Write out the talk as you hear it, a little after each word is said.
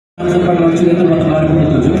For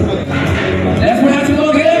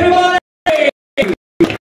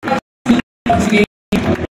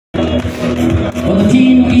the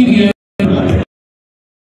team EVM,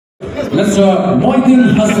 Mr. Moidin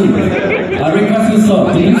Hassan, I request you, sir,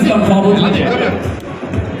 to please come forward.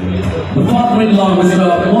 The father-in-law, Mr.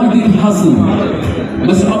 Moidin Hassan,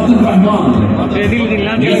 Mr. Abdul Rahman,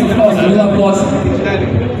 yes, of course, we have got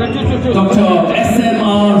Dr.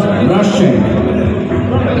 SMR Rashid,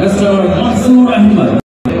 Mr. Mansoor Ahmad,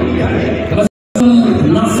 Mr.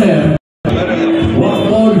 Nasser,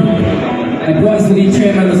 Board Advisory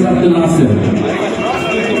Chairman, Mr. Abdul Nasser,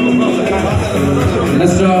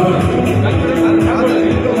 Mr.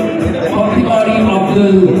 Fatibari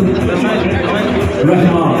Abdul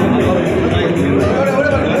Rahman.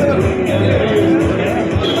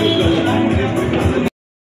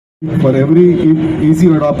 For every easy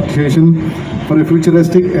adaptation for a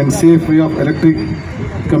futuristic and safe way of electric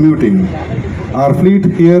commuting. Our fleet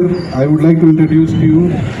here, I would like to introduce to you.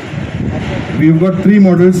 We've got 3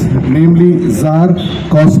 models, namely Tsar,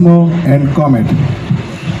 Cosmo and Comet.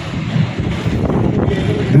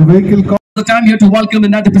 The vehicle The time here to welcome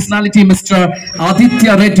another personality, Mr.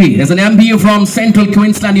 Aditya Reddy. He is an MBA from Central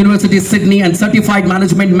Queensland University, Sydney, and certified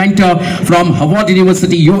management mentor from Harvard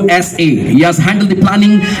University, USA. He has handled the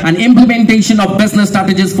planning and implementation of business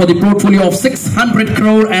strategies for the portfolio of 600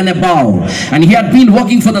 crore and above. And he had been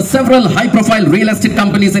working for the several high-profile real estate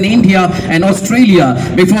companies in India and Australia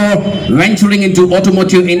before venturing into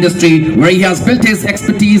automotive industry, where he has built his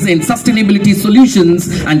expertise in sustainability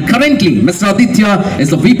solutions. And currently, Mr. Aditya is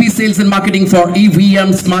the VP Sales and Marketing for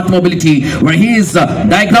EVM Smart Mobility, where he is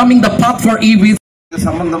diagramming the path for EVs.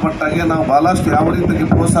 ಸಂಬಂಧಪಟ್ಟಾಗೆ ನಾವು ಬಹಳಷ್ಟು ಯಾವ ರೀತಿಗೆ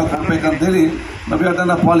ಪ್ರೋತ್ಸಾಹ ಕೊಡಬೇಕಂತೇಳಿ ನಾವು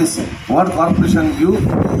ಅದನ್ನ policy world corporation you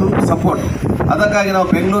to support. ಅದಕ್ಕಾಗಿ ನಾವು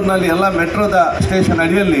ಬೆಂಗಳೂರಿನಲ್ಲಿ ಎಲ್ಲ ಮೆಟ್ರೋದ ಸ್ಟೇಷನ್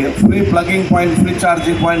ಅಡಿಯಲ್ಲಿ free ಪ್ಲಗಿಂಗ್ point, free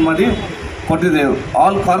charging point ಮಾಡಿ ಕೊಟ್ಟಿದ್ದೇವೆ.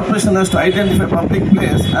 ಆಲ್ ಕಾರ್ಪೊರೇಷನ್ ಅಷ್ಟು identify public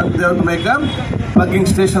place and they have to make a ಪ್ಲಗಿಂಗ್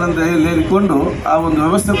station ಅಂತ ಹೇಳಿಕೊಂಡು ಆ ಒಂದು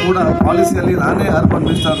ವ್ಯವಸ್ಥೆ ಕೂಡ ಪಾಲಿಸಿಯಲ್ಲಿ ನಾನೇ ಅರ್ಬನ್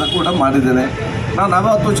ಮಿನಿಸ್ಟರ್ ಅಂತ ಕೂಡ ಮಾಡಿದ್ದೇನೆ. ನಾನು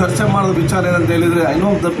ಅವತ್ತು ಚರ್ಚೆ ಮಾಡೋದು ವಿಚಾರ ಏನಂತ ಹೇಳಿದರೆ, ಐ ನೋ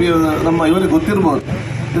ನಮ್ಮ ಇವರಿಗೆ ಗೊತ್ತಿರ್ಬೋದು,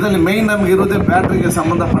 ಇದರಲ್ಲಿ ಮೈನ್ ನಮ್ಗೆ ಇರೋದೇ ಬ್ಯಾಟ್ರಿಗೆ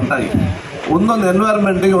ಸಂಬಂಧಪಟ್ಟಾಗಿ ಒಂದೊಂದು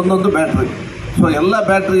ಎನ್ವೈರ್ಮೆಂಟಿಗೆ ಒಂದೊಂದು ಬ್ಯಾಟ್ರಿ. ಸೊ ಎಲ್ಲ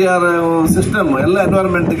ಬ್ಯಾಟ್ರಿಯ ಸಿಸ್ಟಮ್ ಎಲ್ಲ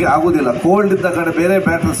ಎನ್ವೈರ್ಮೆಂಟಿಗೆ ಆಗೋದಿಲ್ಲ. ಕೋಲ್ಡ್ ಇದ್ದ ಕಡೆ ಬೇರೆ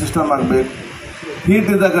ಬ್ಯಾಟ್ರಿ ಸಿಸ್ಟಮ್ ಆಗಬೇಕು, ಹೀಟ್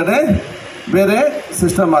ಇದ್ದ ಕಡೆ ಬೇರೆ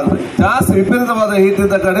ಸಿಸ್ಟಮ್ ಆಗಬೇಕು, ಜಾಸ್ತಿ ವಿಪರೀತವಾದ ಹೀಟ್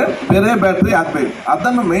ಇದ್ದ ಕಡೆ ಬೇರೆ ಬ್ಯಾಟ್ರಿ ಹಾಕಬೇಕು.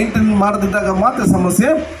 ಅದನ್ನು ಮೇಂಟೈನ್ ಮಾಡದಿದ್ದಾಗ ಮಾತ್ರ ಸಮಸ್ಯೆ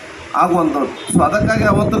ಆಗುವಂಥದ್ದು. ಸೊ ಅದಕ್ಕಾಗಿ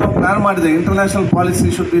ಅವತ್ತು ನಾವು ಪ್ಲಾನ್ ಮಾಡಿದೆ, international policy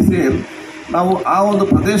should be same. ನಾವು ಆ ಒಂದು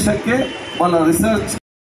ಪ್ರದೇಶಕ್ಕೆ ಒಂದು ರಿಸರ್ಚ್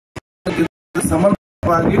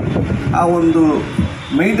ಸಮರ್ಪಕವಾಗಿ ಆ ಒಂದು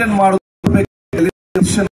ಮೇಂಟೈನ್ ಮಾಡೋದು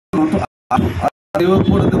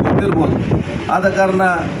ಕೂಡ ಗೊತ್ತಿರ್ಬೋದು. ಆದ ಕಾರಣ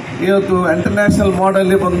ಇವತ್ತು ಇಂಟರ್ನ್ಯಾಷನಲ್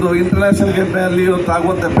ಮಾಡೆಲ್ ಬಂದು ಇಂಟರ್ನ್ಯಾಷನಲ್ ಗೆಲ್ಲಿ ಇವತ್ತು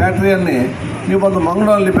ಆಗುವಂಥ ಬ್ಯಾಟ್ರಿಯನ್ನೇ ನೀವು ಬಂದು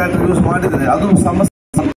ಮಂಗಳೂರಲ್ಲಿ ಬ್ಯಾಟ್ರಿ ಯೂಸ್ ಮಾಡಿದರೆ ಅದು ಸಮಸ್ಯೆ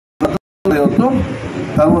ಇವತ್ತು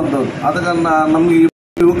ತರುವಂಥದ್ದು. ಆದ ಕಾರಣ ನಮಗೆ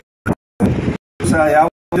ಯಾವ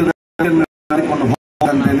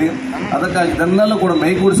ಅಂತೇಳಿ ಅದಕ್ಕಾಗಿ ಇದನ್ನೆಲ್ಲ ಕೂಡ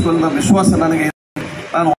ಮೈಗೂಡಿಸಿಕೊಂಡ ವಿಶ್ವಾಸ ನನಗೆ.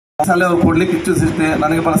 ನಾನು ಸಲ ಅವ್ರು ಕೊಡ್ಲಿಕ್ಕೆ ಇಚ್ಛಿಸಿದ್ದೆ,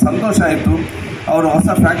 ನನಗೆ ಬಹಳ ಸಂತೋಷ ಆಯಿತು. ಅವರು ಹೊಸ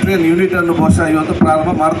ಫ್ಯಾಕ್ಟ್ರಿಯನ್ನು ಯೂನಿಟನ್ನು ಬಹುಶಃ ಇವತ್ತು ಪ್ರಾರಂಭ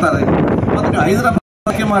ಮಾಡ್ತಾರೆ. ಅದಕ್ಕೆ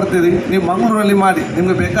ಹೈದರಾಬಾದ್ಗೆ ಮಾಡ್ತೀರಿ, ನೀವು ಮಂಗಳೂರಲ್ಲಿ ಮಾಡಿ,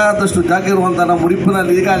 ನಿಮಗೆ ಬೇಕಾದಷ್ಟು ಜಾಗ ಇರುವಂಥ ನಮ್ಮ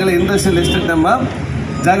ಉಡುಪಿನಲ್ಲಿ ಈಗಾಗಲೇ ಇಂಡಸ್ಟ್ರಿಯಲ್ ಎಸ್ಟೇಟ್ ಎಂಬ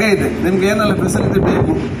ಜಾಗ ಇದೆ. ನಿಮ್ಗೆ ಏನೆಲ್ಲ ಫೆಸಿಲಿಟಿ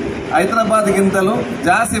ಬೇಕು, ಹೈದರಾಬಾದ್ಗಿಂತಲೂ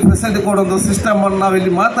ಜಾಸ್ತಿ ಫೆಸಿಲಿಟಿ ಕೊಡೋದು ಸಿಸ್ಟಮನ್ನು ನಾವು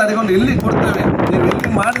ಇಲ್ಲಿ ಮಾತಾಡಿಕೊಂಡು ಇಲ್ಲಿ ಕೊಡ್ತೇವೆ. ನೀವು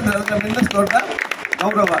ಎಲ್ಲಿ ಮಾಡಿದ್ರೆ ಅದಕ್ಕೆ ಇನ್ನಷ್ಟು ದೊಡ್ಡ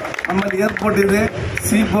ಗೌರವ. ನಮ್ಮಲ್ಲಿ ಏರ್ಪೋರ್ಟ್ ಇದೆ,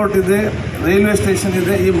 ಸೀ ಪೋರ್ಟ್ ಇದೆ, ರೈಲ್ವೆ ಸ್ಟೇಷನ್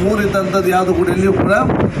ಇದೆ. ಈ 3 ಇದ್ದಂಥದ್ದು ಯಾವುದು ಕೂಡ ಎಲ್ಲಿಯೂ ಕೂಡ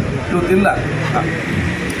ಇವತ್ತಿಲ್ಲ.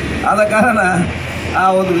 ಆದ ಕಾರಣ ಆ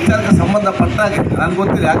ಒಂದು ವಿಚಾರಕ್ಕೆ ಸಂಬಂಧಪಟ್ಟಾಗೆ ನನಗೆ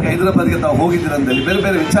ಗೊತ್ತಿಲ್ಲ ಯಾಕೆ ಹೈದರಾಬಾದ್ಗೆ ತಾವು ಹೋಗಿದ್ದೀರ ಅಂತೇಳಿ, ಬೇರೆ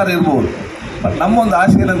ಬೇರೆ ವಿಚಾರ ಇರ್ಬೋದು. ಬಟ್ ನಮ್ಮೊಂದು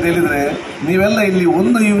ಆಶೆ ಏನಂತ ಹೇಳಿದರೆ, ನೀವೆಲ್ಲ ಇಲ್ಲಿ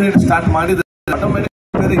ಒಂದು ಯೂನಿಟ್ ಸ್ಟಾರ್ಟ್ ಮಾಡಿದರೆ ಆಟೋಮೆಟಿಕ್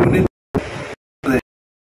ಬೇರೆ ಯೂನಿಟ್